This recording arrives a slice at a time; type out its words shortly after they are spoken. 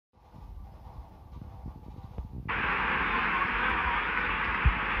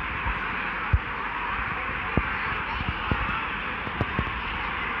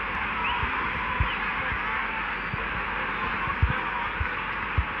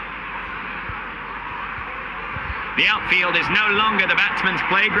The outfield is no longer the batsman's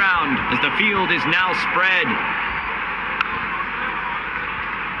playground, as the field is now spread.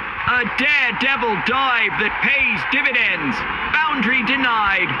 A daredevil dive that pays dividends. Boundary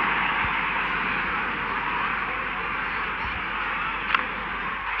denied.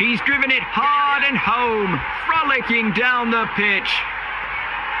 He's driven it hard and home, frolicking down the pitch.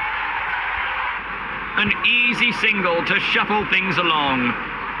 An easy single to shuffle things along.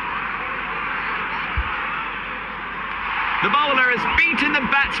 The bowler has beaten the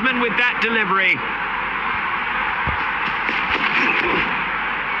batsman with that delivery.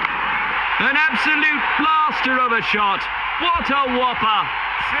 An absolute blaster of a shot. What a whopper.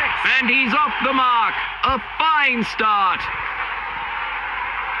 And he's off the mark. A fine start.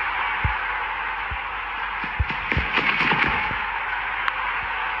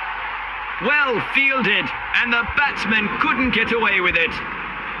 Well fielded, and the batsman couldn't get away with it.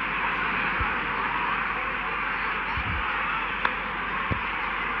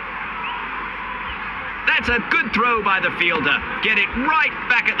 That's a good throw by the fielder. Get it right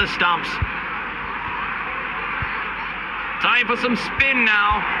back at the stumps. Time for some spin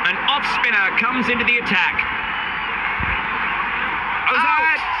now. An off-spinner comes into the attack.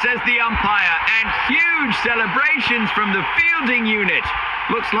 Out, says the umpire, and huge celebrations from the fielding unit.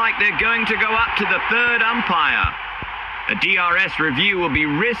 Looks like they're going to go up to the third umpire. A DRS review will be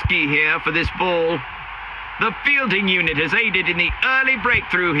risky here for this ball. The fielding unit has aided in the early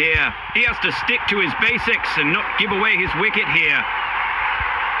breakthrough here. He has to stick to his basics and not give away his wicket here.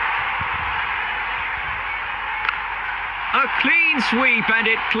 A clean sweep and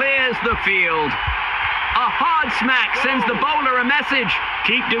it clears the field. A hard smack sends the bowler a message.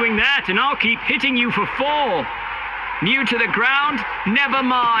 Keep doing that and I'll keep hitting you for 4. New to the ground? Never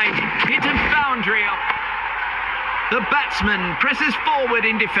mind. Hit a boundary. The batsman presses forward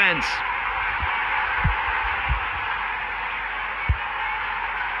in defence.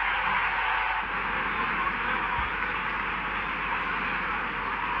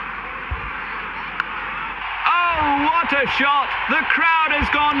 Oh, what a shot! The crowd has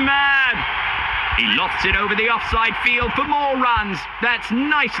gone mad. He lofts it over the offside field for more runs. That's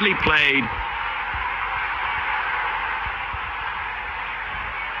nicely played.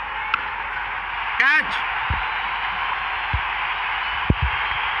 Catch!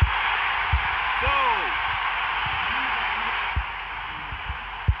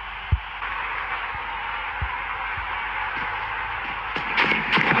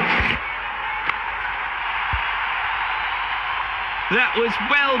 That was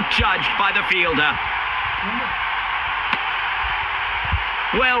well judged by the fielder.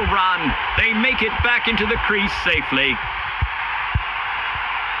 Well run. They make it back into the crease safely.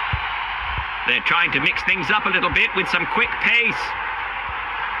 They're trying to mix things up a little bit with some quick pace.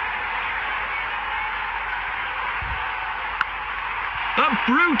 A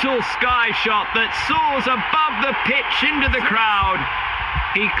brutal sky shot that soars above the pitch into the crowd.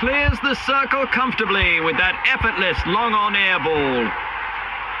 He clears the circle comfortably with that effortless long-on-air ball.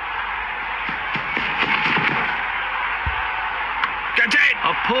 Catch it!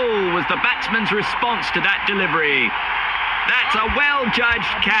 A pull was the batsman's response to that delivery. That's a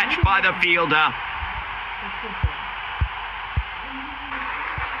well-judged catch by the fielder.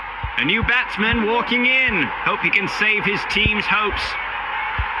 A new batsman walking in. Hope he can save his team's hopes.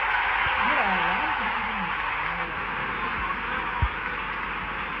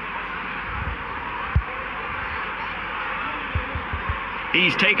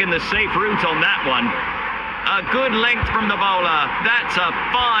 He's taken the safe route on that one. A good length from the bowler. That's a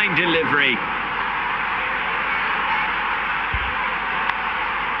fine delivery.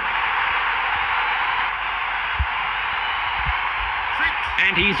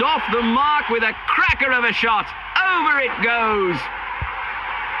 And he's off the mark with a cracker of a shot. Over it goes.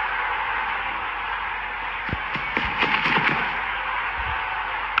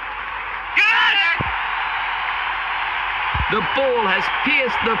 The ball has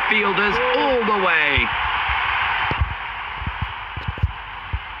pierced the fielders all the way.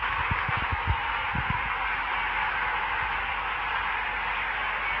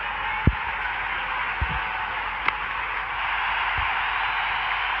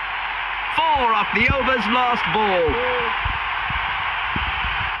 Four off the over's last ball.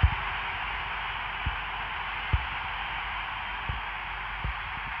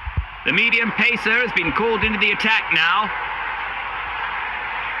 The medium pacer has been called into the attack now.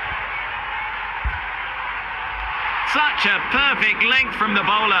 Such a perfect length from the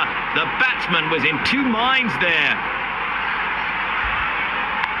bowler. The batsman was in two minds there.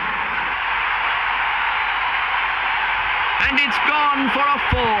 And it's gone for a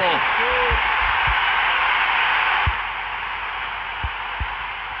 4.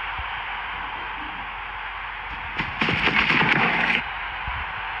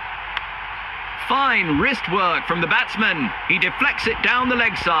 Fine wrist work from the batsman. He deflects it down the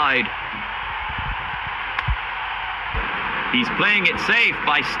leg side. He's playing it safe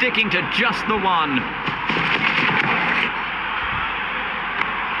by sticking to just the one.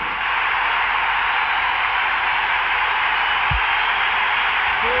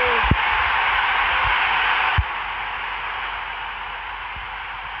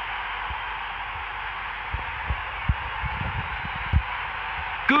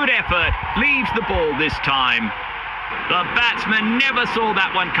 Good effort, leaves the ball this time. The batsman never saw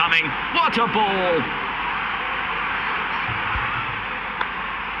that one coming. What a ball!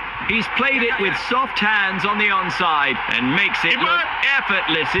 He's played it with soft hands on the onside and makes it look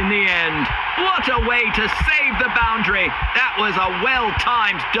effortless in the end. What a way to save the boundary. That was a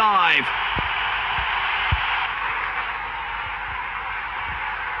well-timed dive.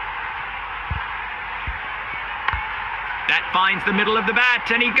 That finds the middle of the bat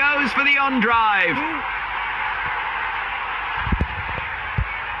and he goes for the on-drive.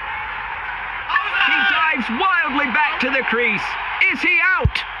 He dives wildly back to the crease. Is he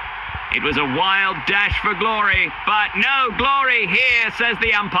out? It was a wild dash for glory, but no glory here, says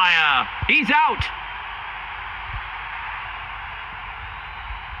the umpire. He's out.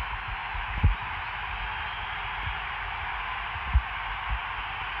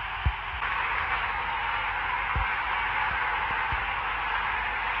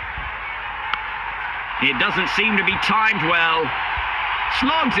 It doesn't seem to be timed well.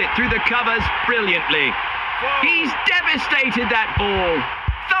 Slogs it through the covers brilliantly. He's devastated that ball.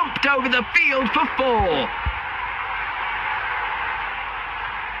 Thumped over the field for 4.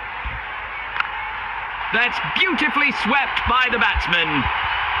 That's beautifully swept by the batsman.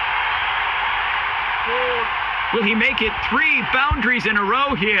 Will he make it 3 boundaries in a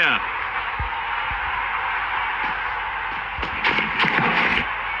row here?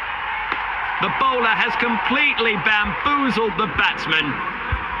 The bowler has completely bamboozled the batsman.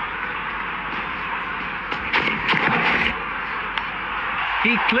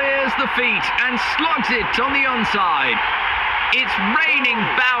 He clears the feet and slogs it on the onside. It's raining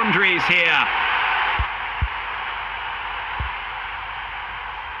boundaries here.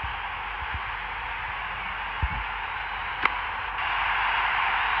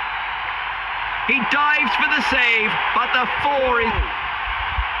 He dives for the save, but the 4 is...